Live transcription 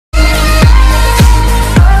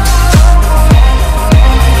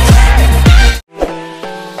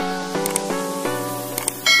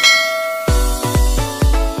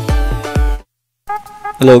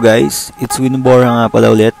Hello guys, it's Winbora nga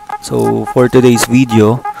pala ulit. So for today's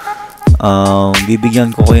video,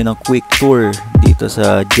 bibigyan ko kayo ng quick tour dito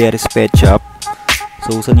sa Jerry's Pet Shop.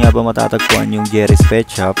 So saan nga ba matatagpuan yung Jerry's Pet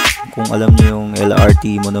Shop? Kung alam niyo yung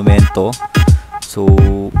LRT Monumento, so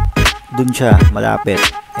dun siya malapit.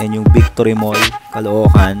 And yung Victory Mall,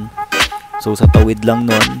 Caloocan. So sa tawid lang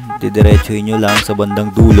nun, didiretsuhin nyo lang sa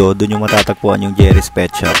bandang dulo, dun yung matatagpuan yung Jerry's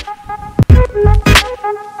Pet Shop.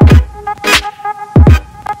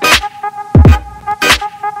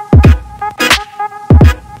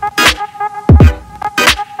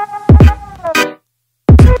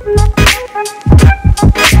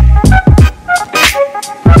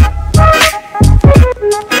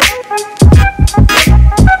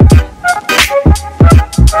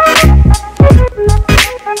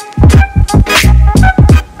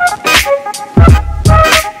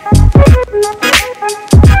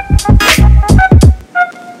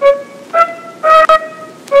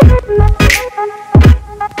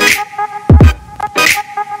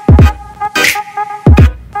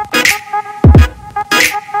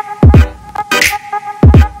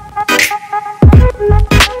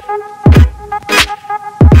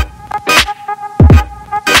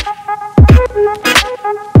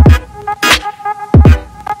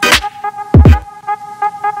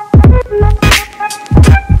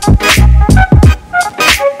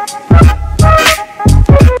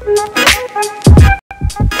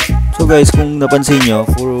 So guys, kung napansin nyo,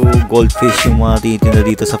 puro goldfish yung mga tinitinda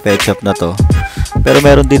dito sa pet shop na to. Pero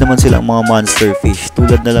meron din naman silang mga monster fish,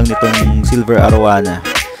 tulad na lang nitong silver arowana.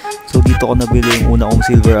 So dito ko nabili yung una kong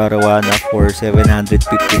silver arowana for 750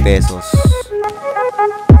 pesos.